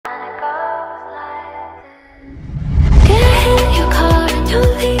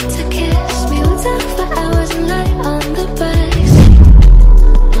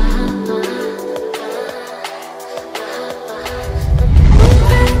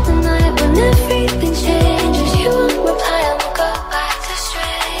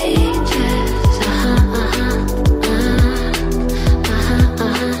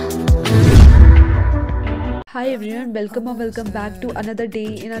everyone, welcome or welcome back to another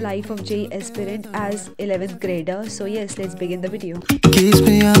day in a life of J aspirant as 11th grader. So yes, let's begin the video. Keeps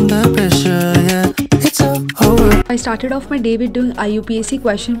me under pressure, yeah. It's over. I started off my day with doing IUPAC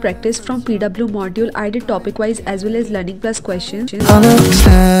question practice from PW module. I did topic wise as well as learning plus questions. I don't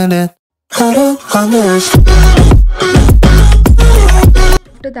understand it. I don't understand.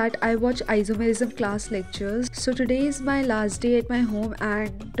 After that, I watch isomerism class lectures. So today is my last day at my home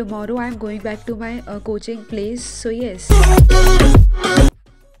and tomorrow I am going back to my coaching place. So yes.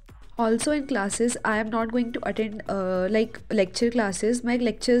 Also in classes, I am not going to attend like lecture classes. मैं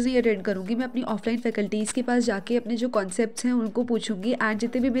lectures नहीं attend करूँगी. मैं अपनी offline faculties के पास जाके अपने जो concepts हैं उनको पूछूंगी and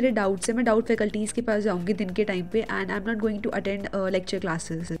जितने भी मेरे doubts हैं मैं doubt faculties के पास जाऊँगी दिन के time पे and I'm not going to attend lecture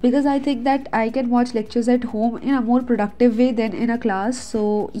classes because I think that I can watch lectures at home in a more productive way than in a class.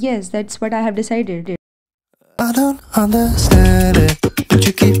 So yes, that's what I have decided. I don't understand it, but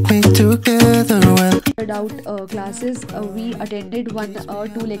you keep me together when Doubt classes, we attended 1 or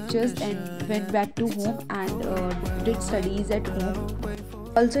 2 lectures and went back to home and did studies at home.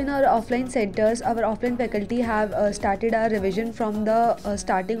 Also in our offline centers, our offline faculty have started our revision from the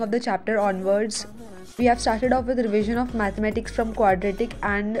starting of the chapter onwards. We have started off with revision of mathematics from quadratic,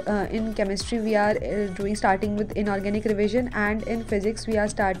 and in chemistry we are starting with inorganic revision, and in physics we are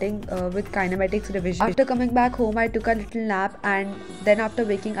starting with kinematics revision. After coming back home, I took a little nap, and then after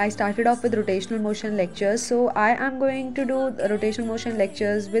waking I started off with rotational motion lectures. So I am going to do rotational motion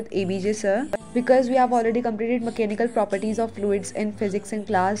lectures with ABJ sir because we have already completed mechanical properties of fluids in physics in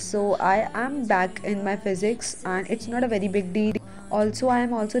class. So I am back in my physics and it's not a very big deal. Also, I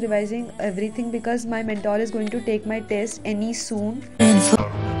am also revising everything because my mentor is going to take my test any soon.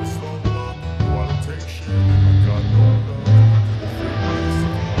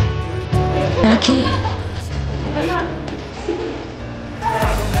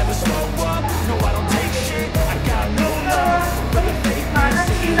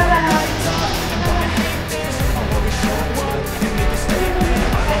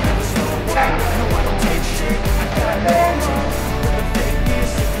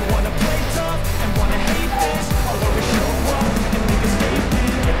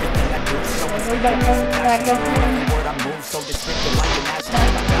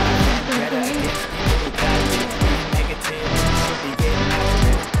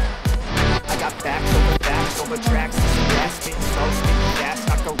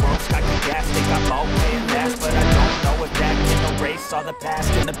 All the past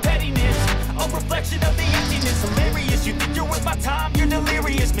and the pettiness, a reflection of the emptiness. Hilarious, you think you're worth my time, you're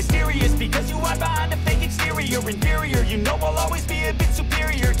delirious. Mysterious, because you hide behind a fake exterior. Inferior, you know I'll always be a bit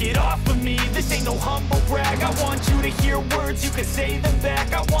superior. Get off of me, this ain't no humble brag. I want you to hear words, you can say them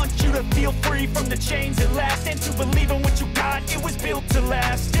back. I want you to feel free from the chains at last, and to believe in what you got, it was built to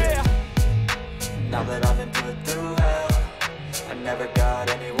last, yeah. Now that I've been put through hell, I never got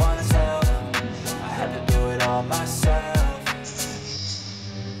anyone's help. I had to do it all myself.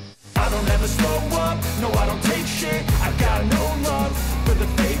 I don't ever slow up, no I don't take shit. I got no love for the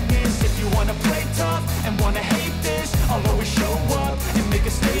fakeness. If you wanna play tough and wanna hate this, I'll always show up and make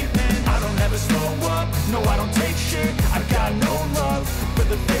a statement. I don't ever slow up, no I don't take shit. I got no love for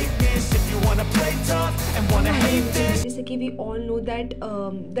the fakeness. If you wanna play tough and wanna hate this. जैसे कि we all know that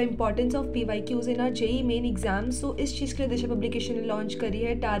the importance of PYQs in our JEE main exam. So इस चीज़ के लिए दिशा publication ने launch करी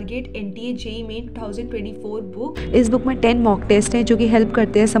है target NTA JEE main 2024 book. इस book में 10 मॉक टेस्ट हैं जो कि हेल्प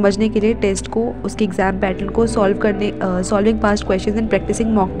करते हैं समझने के लिए टेस्ट को, उसके एग्जाम पैटर्न को सॉल्व करने, solving past questions and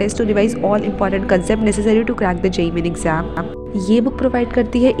practising mock test to revise all important concept necessary to crack the JEE main exam. ये बुक प्रोवाइड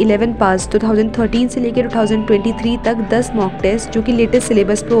करती है 11 पास 2013 से लेकर 2023 तक 10 मॉक टेस्ट जो कि लेटेस्ट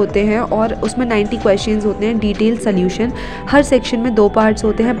सिलेबस पे होते हैं और उसमें 90 क्वेश्चंस होते हैं, डिटेल सोल्यूशन. हर सेक्शन में 2 पार्ट्स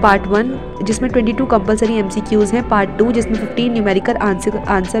होते हैं. पार्ट 1 जिसमें 22 कंपलसरी MCQs हैं, पार्ट 2 जिसमें 15 न्यूमेरिकल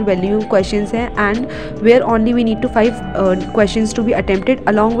आंसर वैल्यू क्वेश्चंस हैं and where only we need to 5 questions to be attempted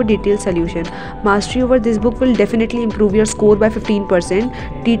along with detail solution. Mastery over this book will definitely improve your score by 15%.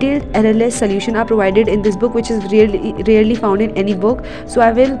 Detailed errorless solution are provided in this book, which is rarely found in any book. So I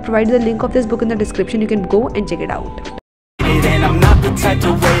will provide the link of this book in the description. You can go and check it out. And I'm not the type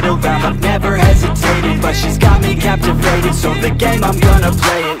to wait around, I've never hesitated, but she's got me captivated, so the game I'm gonna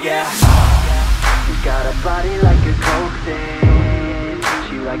play it, yeah. She got a body like a coke thing,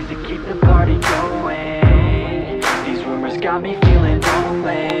 she likes to keep the party going. These rumors got me feeling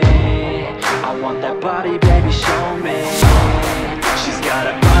lonely, I want that body, baby, show me. She's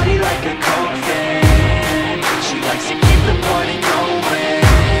got a body like a coke thing, she likes to keep the party going.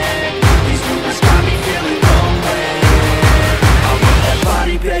 These rumors got me feeling lonely, I want that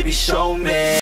body, baby, show me.